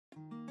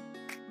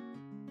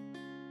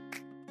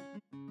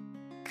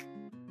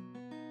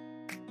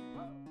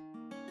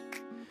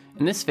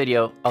In this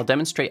video, I'll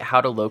demonstrate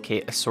how to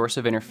locate a source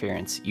of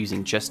interference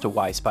using just a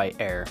Wi-Fi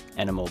Air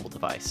and a mobile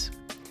device.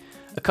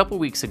 A couple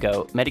weeks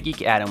ago,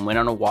 MetaGeek Adam went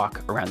on a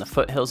walk around the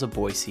foothills of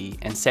Boise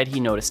and said he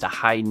noticed a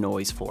high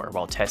noise floor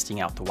while testing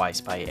out the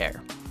Wi-Fi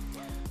Air.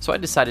 So I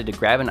decided to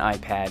grab an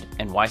iPad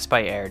and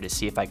Wi-Fi Air to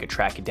see if I could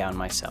track it down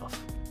myself.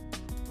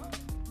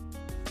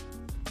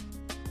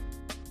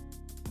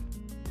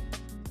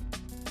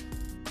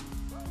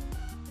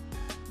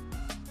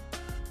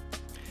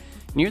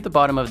 Near the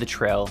bottom of the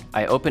trail,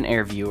 I open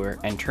AirViewer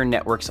and turn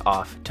networks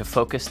off to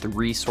focus the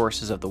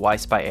resources of the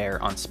Wi-Fi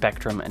Air on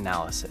spectrum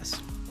analysis.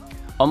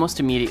 Almost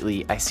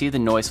immediately, I see the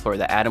noise floor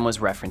that Adam was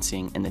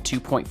referencing in the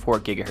 2.4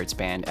 GHz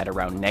band at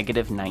around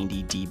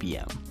 -90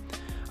 dBm.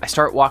 I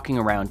start walking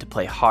around to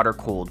play hot or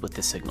cold with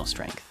the signal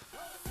strength.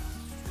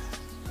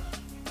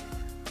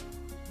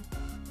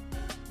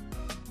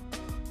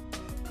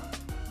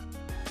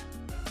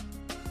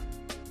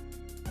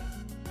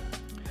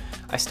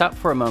 I stop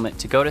for a moment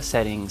to go to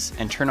settings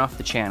and turn off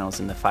the channels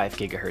in the 5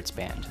 GHz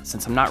band,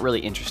 since I'm not really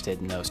interested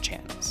in those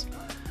channels.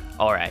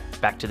 Alright,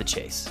 back to the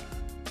chase.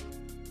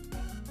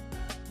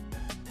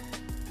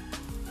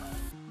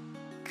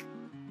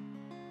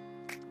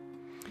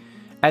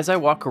 As I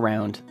walk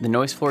around, the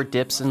noise floor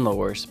dips and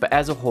lowers, but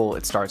as a whole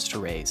it starts to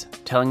raise,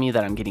 telling me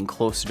that I'm getting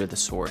closer to the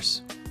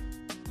source.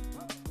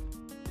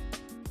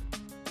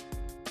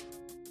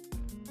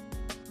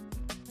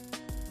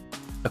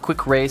 A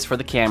quick raise for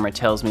the camera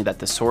tells me that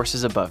the source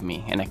is above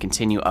me, and I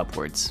continue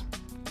upwards.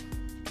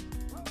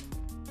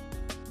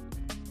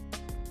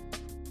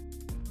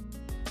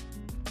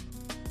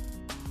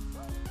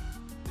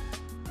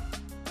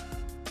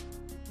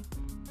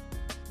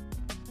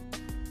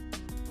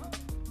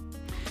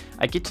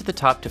 I get to the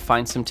top to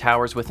find some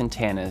towers with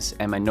antennas,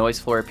 and my noise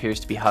floor appears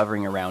to be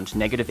hovering around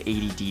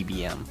 -80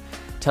 dBm,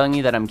 telling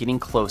me that I'm getting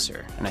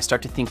closer, and I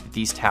start to think that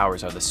these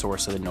towers are the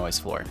source of the noise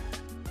floor.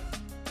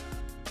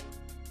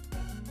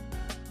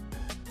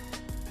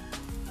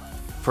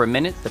 For a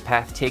minute, the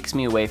path takes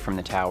me away from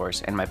the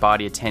towers and my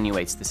body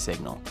attenuates the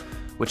signal,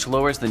 which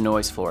lowers the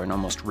noise floor in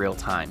almost real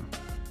time.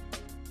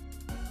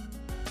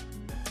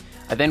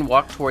 I then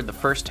walk toward the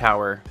first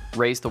tower,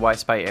 raise the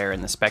Wi-Fi Air,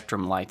 and the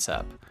spectrum lights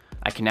up.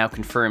 I can now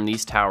confirm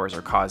these towers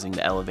are causing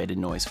the elevated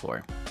noise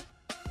floor.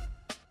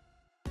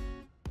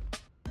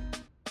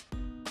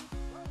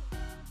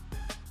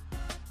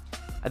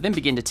 I then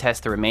begin to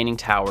test the remaining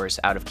towers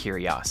out of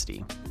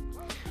curiosity.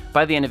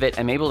 By the end of it,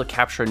 I'm able to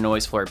capture a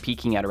noise floor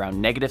peaking at around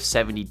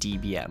 -70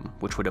 dBm,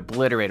 which would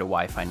obliterate a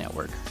Wi-Fi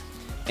network.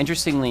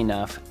 Interestingly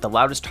enough, the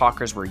loudest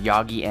talkers were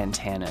Yagi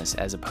antennas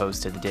as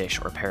opposed to the dish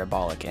or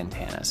parabolic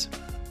antennas.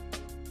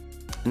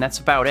 And that's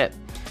about it.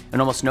 In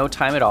almost no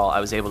time at all, I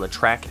was able to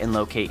track and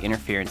locate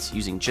interference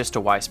using just a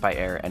Wi-Fi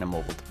Air and a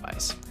mobile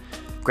device.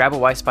 Grab a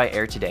Wi-Fi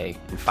Air today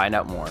and find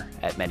out more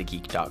at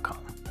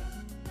MetaGeek.com.